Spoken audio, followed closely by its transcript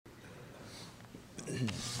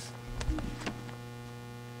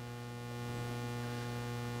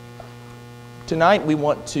Tonight we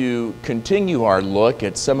want to continue our look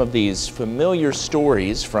at some of these familiar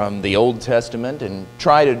stories from the Old Testament and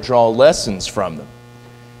try to draw lessons from them.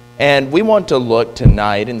 And we want to look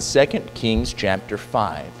tonight in 2 Kings chapter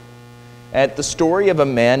 5 at the story of a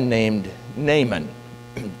man named Naaman.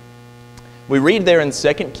 We read there in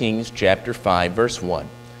 2 Kings chapter 5 verse 1,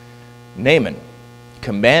 Naaman,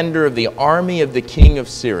 commander of the army of the king of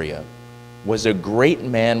Syria, was a great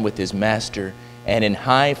man with his master and in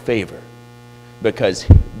high favor, because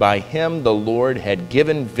by him the Lord had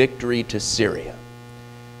given victory to Syria.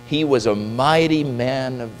 He was a mighty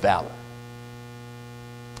man of valor.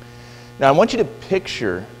 Now I want you to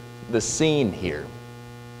picture the scene here.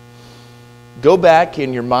 Go back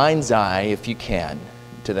in your mind's eye, if you can,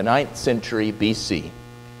 to the 9th century BC.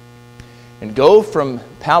 And go from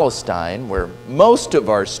Palestine, where most of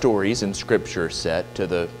our stories in Scripture are set, to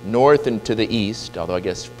the north and to the east, although I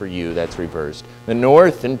guess for you that's reversed. The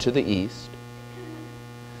north and to the east,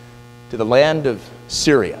 to the land of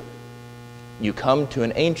Syria. You come to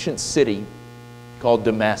an ancient city called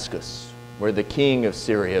Damascus, where the king of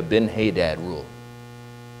Syria, Ben-Hadad, ruled.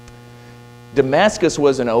 Damascus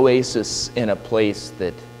was an oasis in a place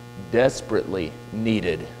that desperately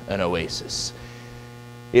needed an oasis.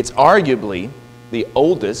 It's arguably the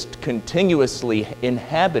oldest continuously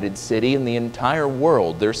inhabited city in the entire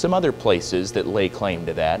world. There are some other places that lay claim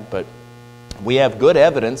to that, but we have good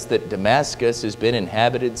evidence that Damascus has been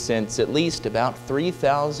inhabited since at least about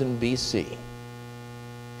 3000 BC.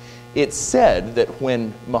 It's said that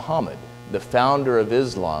when Muhammad, the founder of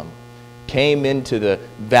Islam, came into the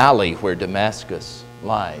valley where Damascus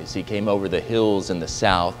lies, he came over the hills in the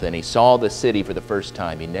south and he saw the city for the first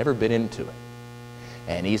time. He'd never been into it.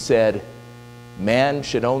 And he said, man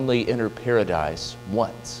should only enter paradise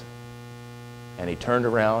once. And he turned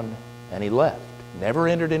around and he left. Never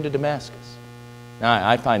entered into Damascus. Now,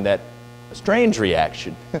 I find that a strange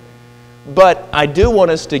reaction. But I do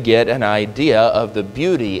want us to get an idea of the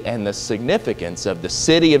beauty and the significance of the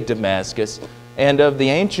city of Damascus and of the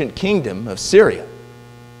ancient kingdom of Syria.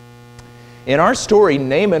 In our story,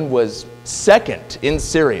 Naaman was second in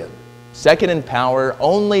Syria, second in power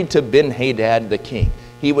only to Ben-Hadad the king.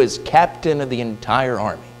 He was captain of the entire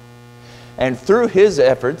army. And through his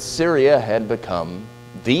efforts, Syria had become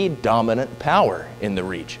the dominant power in the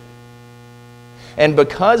region. And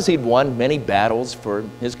because he'd won many battles for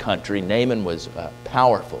his country, Naaman was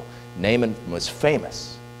powerful. Naaman was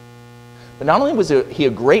famous. But not only was he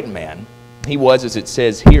a great man, he was, as it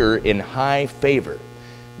says here, in high favor.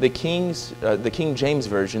 The King James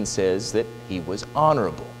Version says that he was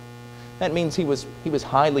honorable. That means he was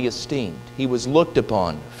highly esteemed. He was looked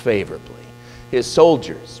upon favorably. His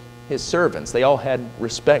soldiers, his servants, they all had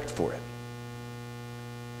respect for him.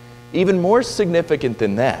 Even more significant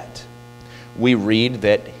than that, we read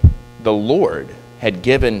that the Lord had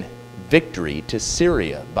given victory to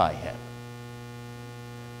Syria by him.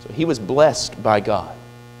 So he was blessed by God.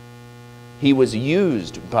 He was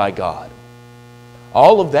used by God.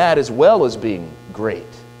 All of that as well as being great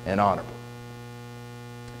and honorable.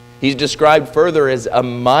 He's described further as a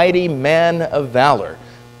mighty man of valor.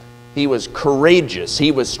 He was courageous.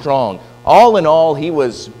 He was strong. All in all, he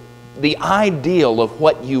was the ideal of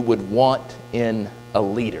what you would want in a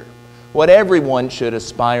leader. What everyone should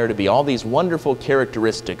aspire to be. All these wonderful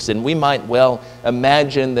characteristics. And we might well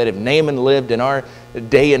imagine that if Naaman lived in our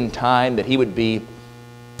day and time, that he would be,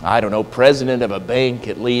 I don't know, president of a bank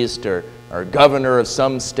at least, or governor of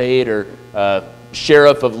some state, or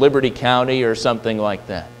sheriff of Liberty County, or something like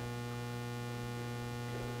that.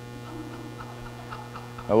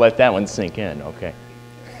 I'll let that one sink in, okay.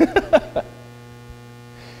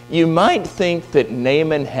 You might think that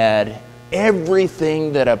Naaman had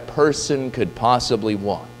everything that a person could possibly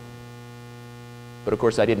want. But of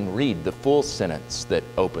course I didn't read the full sentence that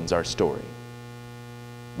opens our story.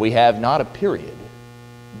 We have not a period,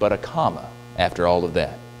 but a comma after all of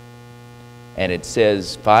that. And it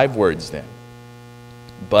says 5 words then.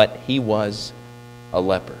 But he was a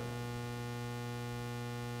leper.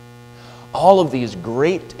 All of these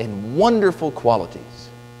great and wonderful qualities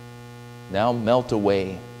now melt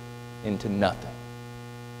away into nothing.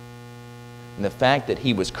 And the fact that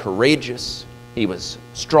he was courageous, he was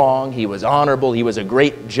strong, he was honorable, he was a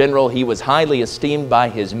great general, he was highly esteemed by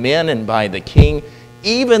his men and by the king,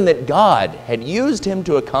 even that God had used him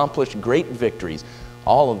to accomplish great victories,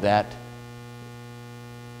 all of that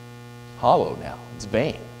hollow now. It's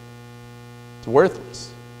vain. It's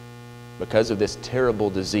worthless because of this terrible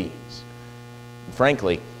disease.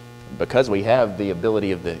 Frankly, because we have the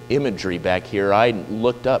ability of the imagery back here, I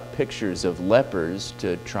looked up pictures of lepers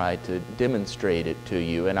to try to demonstrate it to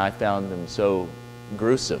you, and I found them so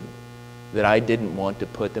gruesome that I didn't want to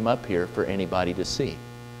put them up here for anybody to see.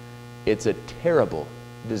 It's a terrible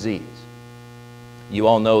disease. You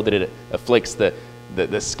all know that it afflicts the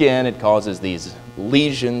skin, it causes these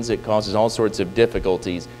lesions, it causes all sorts of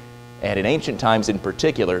difficulties, and in ancient times in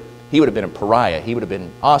particular, he would have been a pariah. He would have been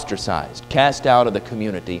ostracized, cast out of the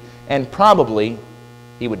community, and probably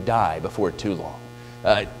he would die before too long.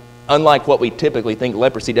 Unlike what we typically think,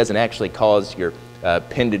 leprosy doesn't actually cause your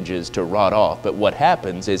appendages to rot off, but what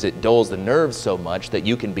happens is it dulls the nerves so much that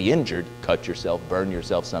you can be injured, cut yourself, burn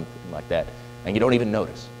yourself, something like that, and you don't even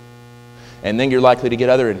notice. And then you're likely to get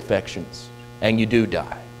other infections, and you do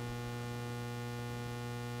die.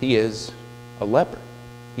 He is a leper.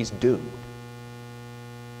 He's doomed.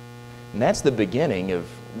 And that's the beginning of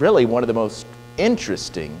really one of the most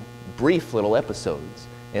interesting, brief little episodes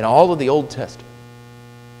in all of the Old Testament.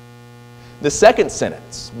 The second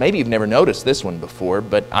sentence, maybe you've never noticed this one before,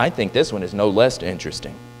 but I think this one is no less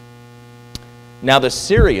interesting. Now the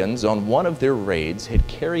Syrians, on one of their raids, had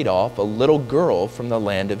carried off a little girl from the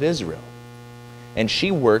land of Israel, and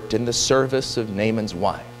she worked in the service of Naaman's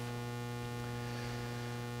wife.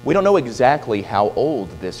 We don't know exactly how old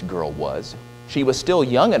this girl was. She was still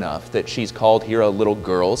young enough that she's called here a little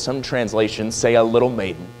girl. Some translations say a little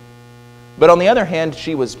maiden. But on the other hand,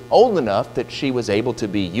 she was old enough that she was able to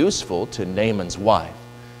be useful to Naaman's wife.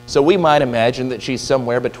 So we might imagine that she's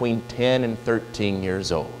somewhere between 10 and 13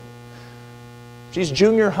 years old. She's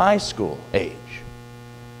junior high school age.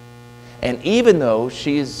 And even though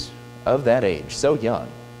she's of that age, so young,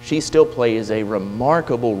 she still plays a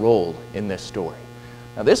remarkable role in this story.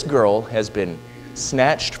 Now this girl has been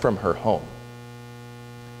snatched from her home.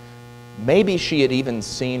 Maybe she had even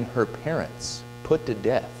seen her parents put to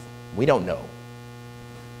death. We don't know.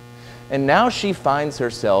 And now she finds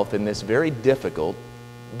herself in this very difficult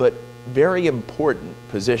but very important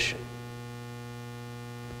position.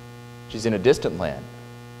 She's in a distant land,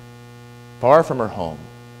 far from her home,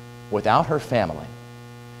 without her family,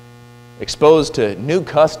 exposed to new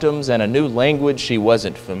customs and a new language she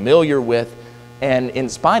wasn't familiar with. And in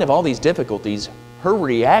spite of all these difficulties, her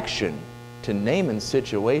reaction to Naaman's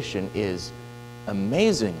situation is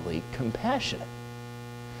amazingly compassionate.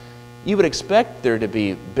 You would expect there to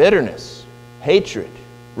be bitterness, hatred,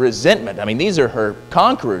 resentment. I mean, these are her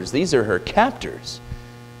conquerors. These are her captors.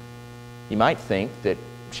 You might think that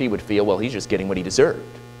she would feel, well, he's just getting what he deserved.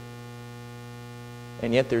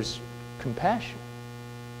 And yet there's compassion.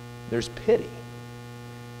 There's pity.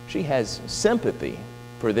 She has sympathy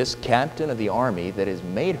for this captain of the army that has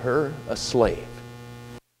made her a slave.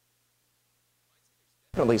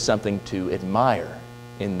 Definitely something to admire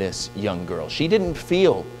in this young girl. She didn't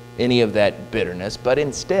feel any of that bitterness, but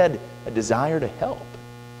instead a desire to help.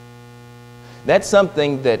 That's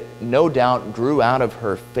something that no doubt grew out of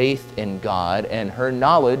her faith in God and her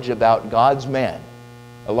knowledge about God's man,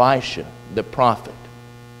 Elisha, the prophet.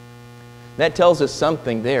 That tells us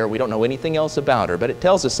something there. We don't know anything else about her, but it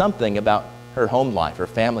tells us something about her home life, her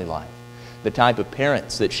family life, the type of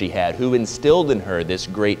parents that she had who instilled in her this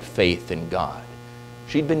great faith in God.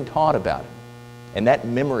 She'd been taught about it, and that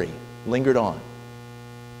memory lingered on.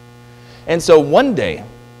 And so one day,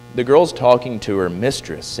 the girl's talking to her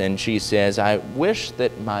mistress, and she says, I wish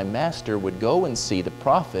that my master would go and see the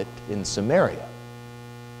prophet in Samaria.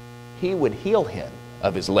 He would heal him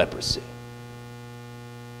of his leprosy.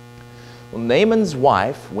 Well, Naaman's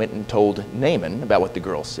wife went and told Naaman about what the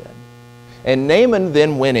girl said. And Naaman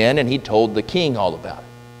then went in and he told the king all about it.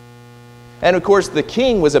 And of course, the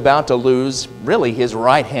king was about to lose really his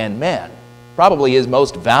right-hand man, probably his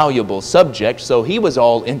most valuable subject, so he was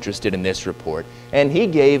all interested in this report. And he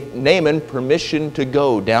gave Naaman permission to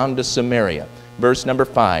go down to Samaria. Verse number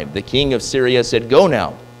 5, the king of Syria said, Go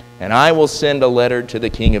now, and I will send a letter to the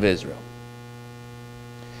king of Israel.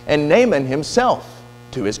 And Naaman himself,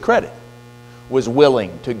 to his credit, was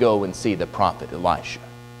willing to go and see the prophet Elisha.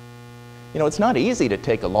 You know, it's not easy to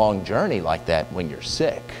take a long journey like that when you're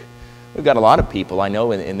sick. We've got a lot of people I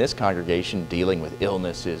know in this congregation dealing with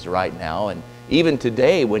illnesses right now, and even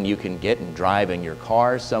today when you can get and drive in your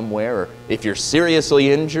car somewhere, or if you're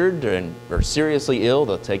seriously injured or seriously ill,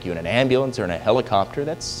 they'll take you in an ambulance or in a helicopter.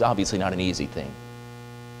 That's obviously not an easy thing.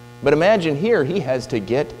 But imagine here he has to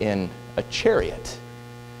get in a chariot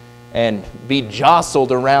and be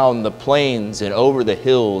jostled around the plains and over the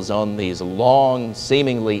hills on these long,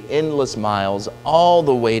 seemingly endless miles all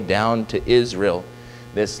the way down to Israel,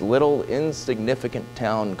 this little insignificant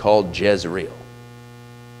town called Jezreel.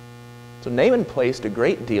 So Naaman placed a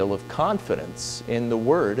great deal of confidence in the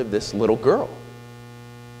word of this little girl.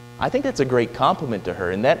 I think that's a great compliment to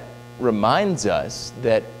her, and that reminds us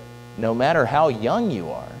that no matter how young you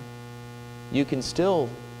are, you can still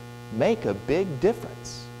make a big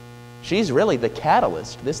difference. She's really the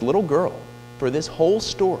catalyst, this little girl, for this whole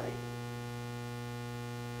story.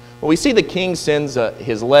 Well, we see the king sends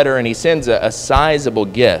his letter, and he sends a sizable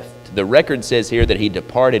gift. The record says here that he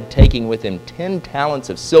departed, taking with him 10 talents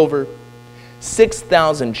of silver,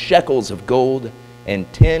 6,000 shekels of gold,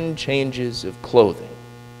 and 10 changes of clothing.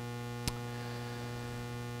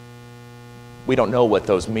 We don't know what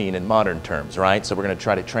those mean in modern terms, right? So we're going to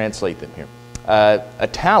try to translate them here. A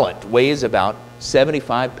talent weighs about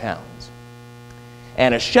 75 pounds.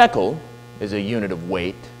 And a shekel is a unit of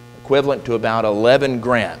weight, equivalent to about 11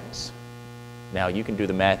 grams. Now, you can do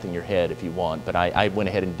the math in your head if you want, but I went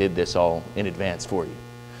ahead and did this all in advance for you.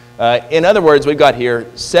 In other words, we've got here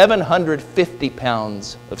 750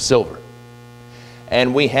 pounds of silver.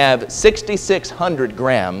 And we have 6,600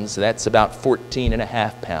 grams, that's about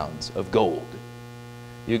 14.5 pounds of gold.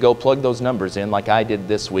 You go plug those numbers in like I did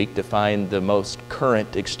this week to find the most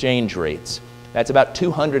current exchange rates. That's about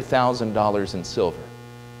 $200,000 in silver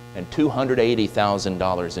and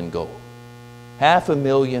 $280,000 in gold.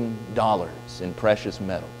 $500,000 in precious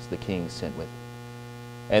metals the king sent with him.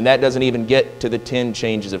 And that doesn't even get to the 10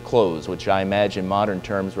 changes of clothes, which I imagine modern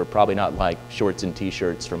terms were probably not like shorts and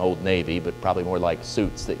t-shirts from Old Navy, but probably more like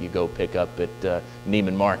suits that you go pick up at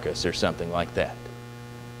Neiman Marcus or something like that.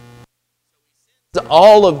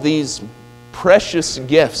 All of these precious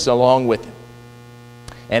gifts along with him.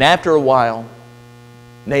 And after a while,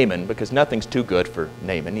 Naaman, because nothing's too good for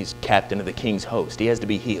Naaman, he's captain of the king's host, he has to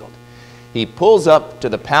be healed. He pulls up to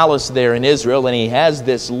the palace there in Israel, and he has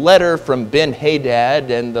this letter from Ben-Hadad,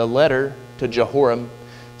 and the letter to Jehoram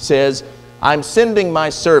says, I'm sending my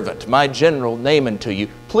servant, my general Naaman, to you.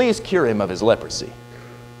 Please cure him of his leprosy.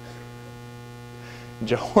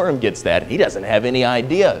 Jehoram gets that, and he doesn't have any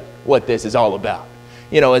idea what this is all about.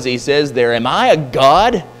 You know, as he says there, am I a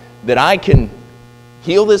god that I can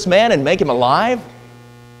heal this man and make him alive?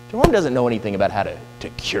 Jehoram doesn't know anything about how to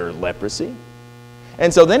cure leprosy.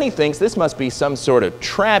 And so then he thinks this must be some sort of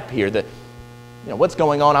trap here that, you know, what's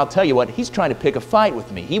going on? I'll tell you what, he's trying to pick a fight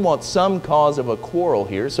with me. He wants some cause of a quarrel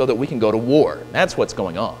here so that we can go to war. That's what's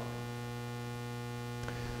going on.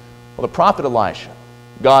 Well, the prophet Elisha,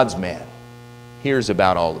 God's man, hears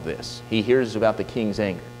about all of this. He hears about the king's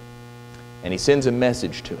anger. And he sends a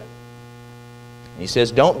message to him. And he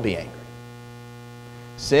says, don't be angry.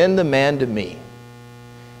 Send the man to me,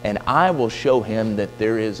 and I will show him that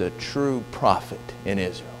there is a true prophet in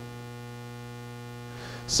Israel.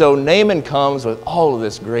 So Naaman comes with all of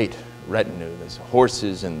this great retinue, these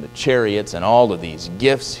horses and the chariots and all of these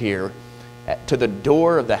gifts here to the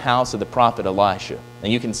door of the house of the prophet Elisha.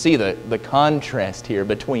 And you can see the contrast here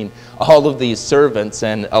between all of these servants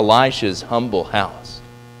and Elisha's humble house.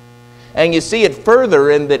 And you see it further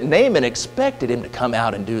in that Naaman expected him to come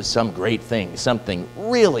out and do some great thing, something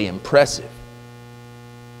really impressive.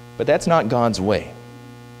 But that's not God's way.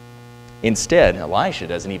 Instead, Elisha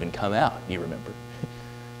doesn't even come out, you remember.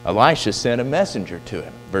 Elisha sent a messenger to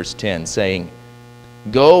him, verse 10, saying,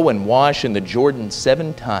 Go and wash in the Jordan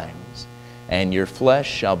 7 times, and your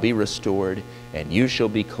flesh shall be restored, and you shall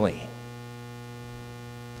be clean.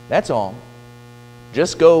 That's all.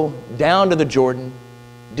 Just go down to the Jordan,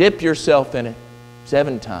 dip yourself in it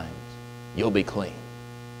 7 times, you'll be clean.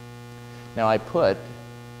 Now I put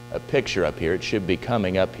a picture up here. It should be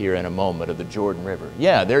coming up here in a moment of the Jordan River.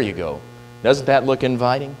 Yeah, there you go. Doesn't that look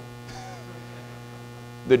inviting?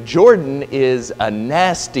 The Jordan is a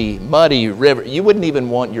nasty, muddy river. You wouldn't even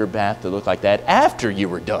want your bath to look like that after you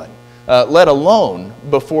were done, let alone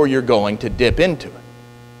before you're going to dip into it.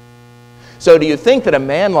 So do you think that a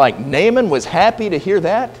man like Naaman was happy to hear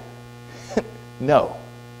that? No,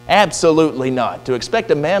 absolutely not. To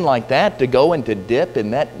expect a man like that to go and to dip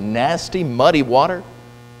in that nasty, muddy water,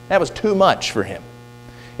 that was too much for him.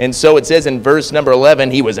 And so it says in verse number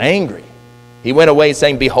 11, he was angry. He went away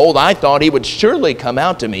saying, Behold, I thought he would surely come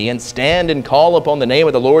out to me and stand and call upon the name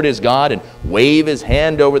of the Lord his God and wave his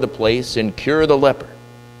hand over the place and cure the leper.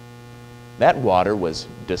 That water was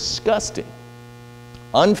disgusting,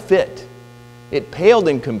 unfit. It paled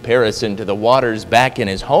in comparison to the waters back in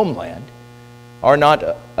his homeland. Are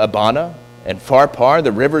not Abana and Pharpar,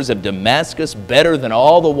 the rivers of Damascus, better than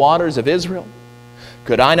all the waters of Israel?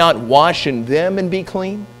 Could I not wash in them and be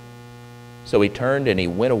clean? So he turned and he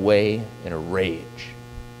went away in a rage.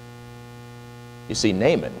 You see,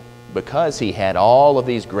 Naaman, because he had all of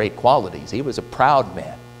these great qualities, he was a proud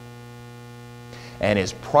man. And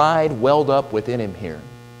his pride welled up within him here.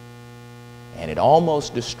 and it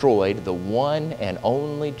almost destroyed the one and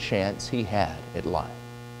only chance he had at life.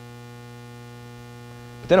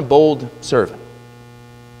 But then a bold servant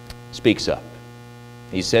speaks up.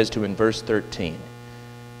 He says to him in verse 13,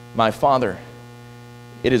 "My father,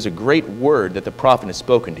 it is a great word that the prophet has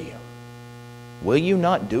spoken to you. Will you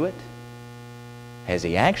not do it? Has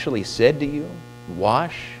he actually said to you,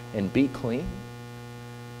 'Wash and be clean'?"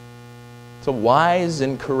 It's a wise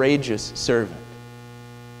and courageous servant.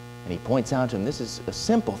 And he points out to him, this is a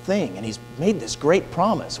simple thing, and he's made this great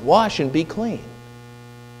promise, wash and be clean.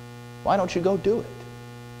 Why don't you go do it?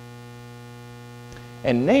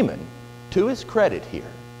 And Naaman, to his credit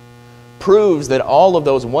here, proves that all of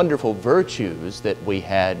those wonderful virtues that we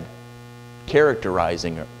had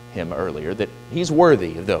characterizing him earlier, that he's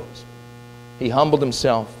worthy of those. He humbled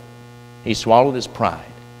himself. He swallowed his pride.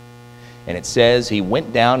 And it says he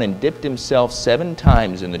went down and dipped himself 7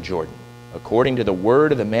 times in the Jordan, according to the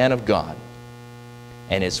word of the man of God.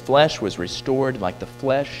 And his flesh was restored like the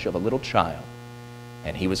flesh of a little child,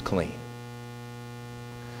 and he was clean.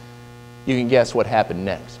 You can guess what happened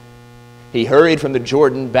next. He hurried from the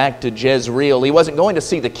Jordan back to Jezreel. He wasn't going to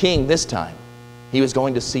see the king this time. He was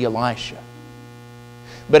going to see Elisha.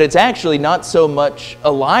 But it's actually not so much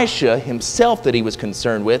Elisha himself that he was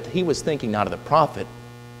concerned with. He was thinking not of the prophet,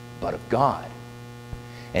 but of God.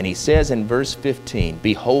 And he says in verse 15,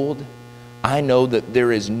 "Behold, I know that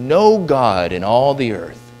there is no God in all the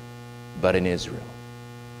earth but in Israel."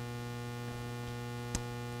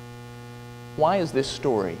 Why is this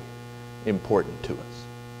story important to us?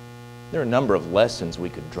 There are a number of lessons we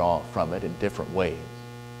could draw from it in different ways.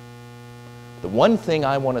 The one thing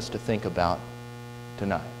I want us to think about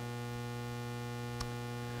tonight,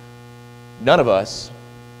 none of us,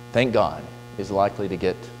 thank God, is likely to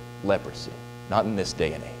get leprosy, not in this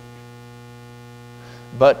day and age.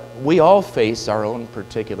 But we all face our own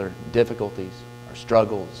particular difficulties, our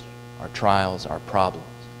struggles, our trials, our problems.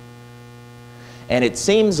 And it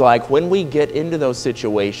seems like when we get into those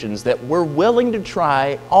situations that we're willing to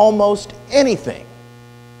try almost anything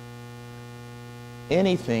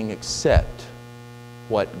except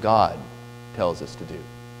what God tells us to do.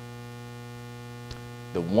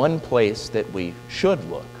 The one place that we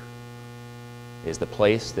should look is the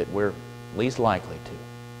place that we're least likely to.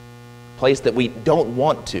 Place that we don't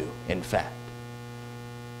want to, in fact.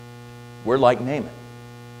 We're like Naaman.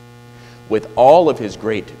 With all of his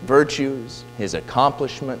great virtues, his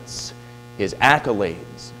accomplishments, his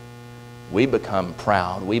accolades, we become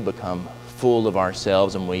proud, we become full of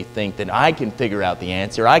ourselves, and we think that I can figure out the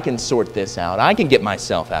answer, I can sort this out, I can get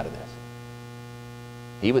myself out of this.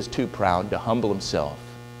 He was too proud to humble himself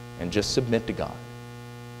and just submit to God.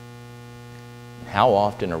 How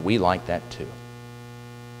often are we like that too?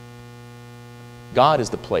 God is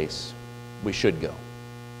the place we should go.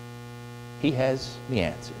 He has the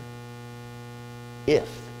answer, if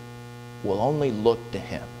we'll only look to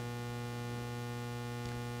Him.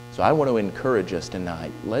 So I want to encourage us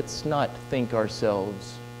tonight, let's not think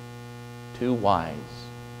ourselves too wise,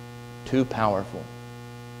 too powerful,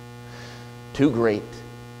 too great.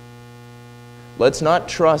 Let's not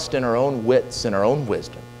trust in our own wits and our own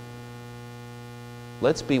wisdom.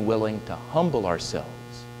 Let's be willing to humble ourselves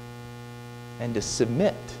and to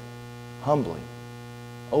submit humbly,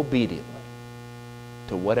 obediently,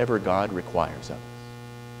 to whatever God requires of us.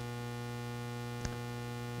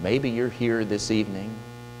 Maybe you're here this evening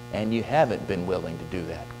and you haven't been willing to do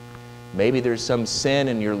that. Maybe there's some sin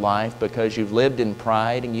in your life because you've lived in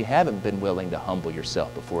pride and you haven't been willing to humble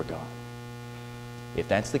yourself before God. If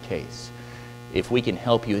that's the case, if we can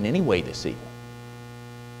help you in any way this evening,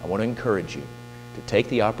 I want to encourage you to take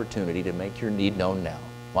the opportunity to make your need known now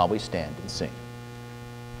while we stand and sing.